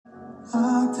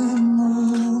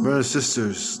Brothers and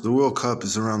sisters, the World Cup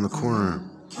is around the corner.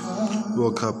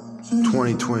 World Cup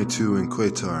 2022 in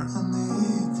Qatar.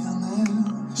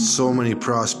 So many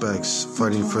prospects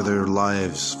fighting for their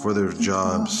lives, for their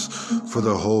jobs, for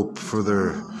their hope, for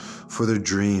their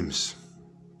dreams.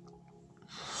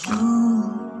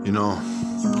 You know,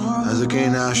 as a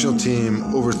Canadian national team,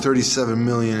 over 37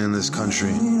 million in this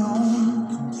country,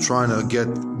 trying to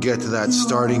get to that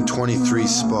starting 23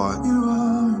 spot.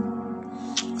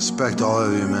 Respect all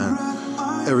of you, man.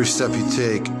 Every step you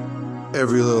take,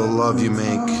 every little love you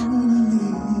make,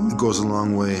 it goes a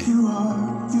long way.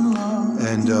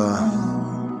 And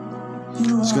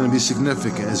it's going to be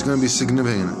significant. It's going to be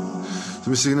significant. It's going to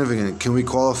be significant. Can we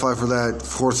qualify for that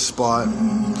fourth spot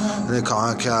in the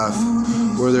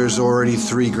CONCACAF where there's already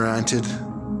 3 granted?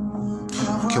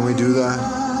 Can we do that?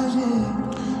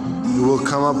 We will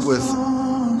come up with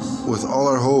all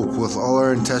our hope, with all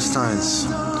our intestines,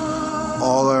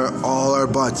 all our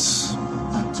butts,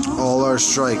 all our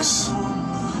strikes,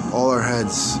 all our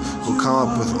heads. We'll come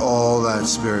up with all that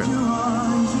spirit.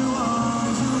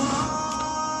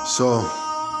 So,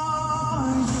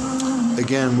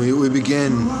 again, we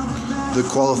begin the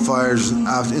qualifiers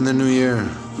in the new year.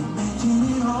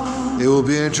 It will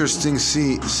be an interesting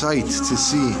sight to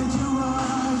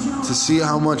see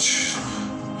how much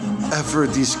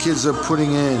effort these kids are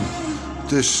putting in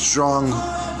to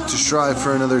strive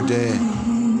for another day.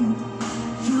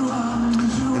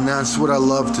 And that's what I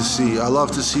love to see. I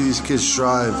love to see these kids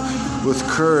strive with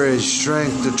courage,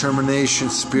 strength, determination,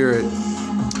 spirit,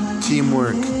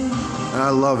 teamwork. And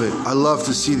I love it. I love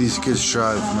to see these kids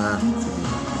strive, man.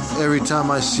 Every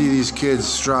time I see these kids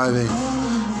striving,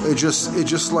 it just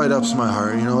lights up my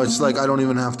heart. You know, it's like I don't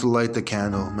even have to light the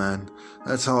candle, man.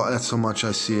 That's how much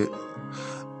I see it.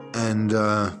 And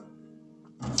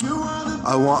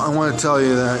I want to tell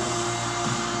you that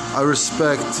I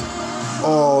respect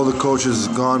all the coaches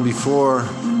gone before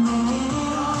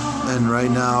and right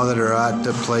now that are at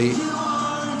the plate.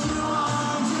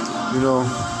 You know,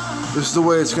 this is the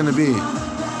way it's going to be.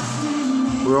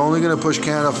 We're only going to push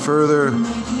Canada further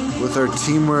with our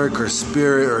teamwork, our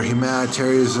spirit, our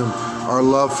humanitarianism, our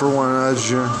love for one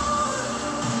another.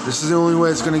 This is the only way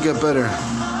it's going to get better.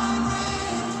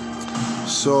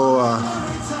 So,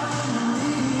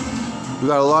 we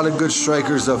got a lot of good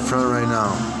strikers up front right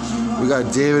now. We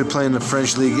got David playing the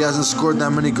French League. He hasn't scored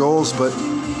that many goals, but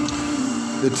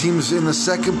the team's in the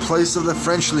second place of the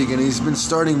French League, and he's been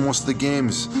starting most of the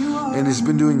games, and he's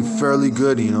been doing fairly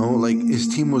good, you know, like his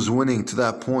team was winning to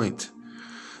that point.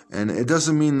 And it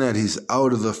doesn't mean that he's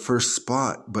out of the first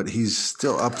spot, but he's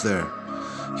still up there.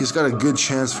 He's got a good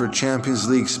chance for a Champions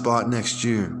League spot next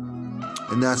year,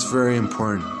 and that's very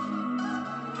important.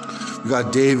 We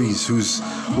got Davies, who's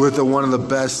with one of the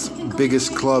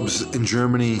biggest clubs in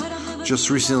Germany, just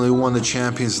recently won the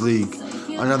Champions League.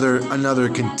 Another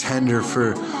contender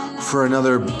for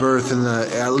another berth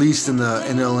at least in the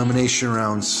elimination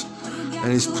rounds.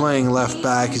 And he's playing left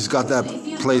back. He's got that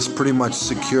place pretty much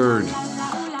secured,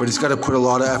 but he's got to put a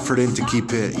lot of effort in to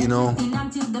keep it, you know.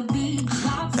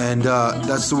 And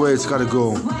that's the way it's got to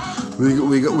go.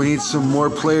 We need some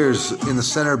more players in the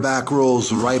center back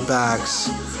roles, right backs,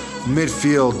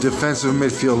 midfield, defensive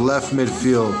midfield, left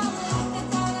midfield,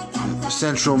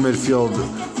 central midfield,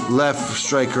 left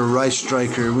striker, right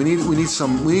striker. We need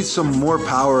some more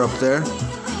power up there.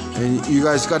 And you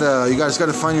guys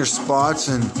gotta find your spots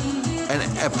and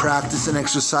practice and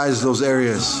exercise those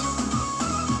areas.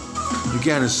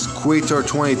 Again, it's Qatar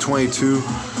 2022,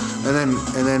 and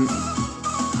then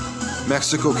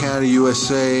Mexico, Canada,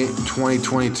 USA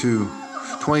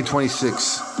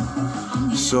 2026.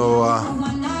 So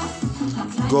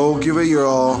go give it your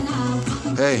all.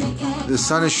 Hey, the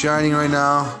sun is shining right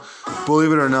now.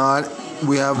 Believe it or not,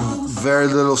 we have very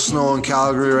little snow in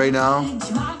Calgary right now.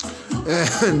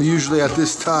 And usually at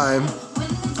this time,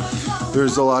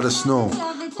 there's a lot of snow.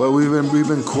 But we've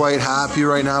been quite happy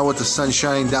right now with the sun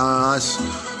shining down on us.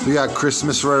 We got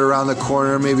Christmas right around the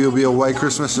corner. Maybe it'll be a white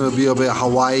Christmas, it'll be a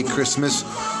Hawaii Christmas.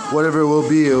 Whatever it will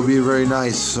be very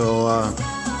nice. So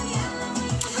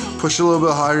push a little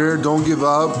bit harder. Don't give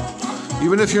up.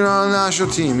 Even if you're not on the national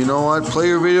team, you know what? Play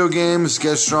your video games,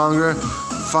 get stronger,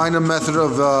 find a method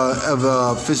of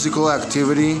physical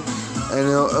activity, and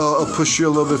it'll push you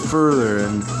a little bit further.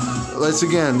 And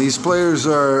these players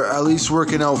are at least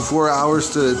working out 4 hours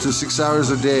to 6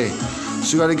 hours a day.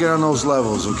 So you got to get on those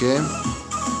levels, okay?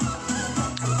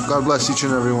 God bless each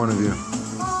and every one of you.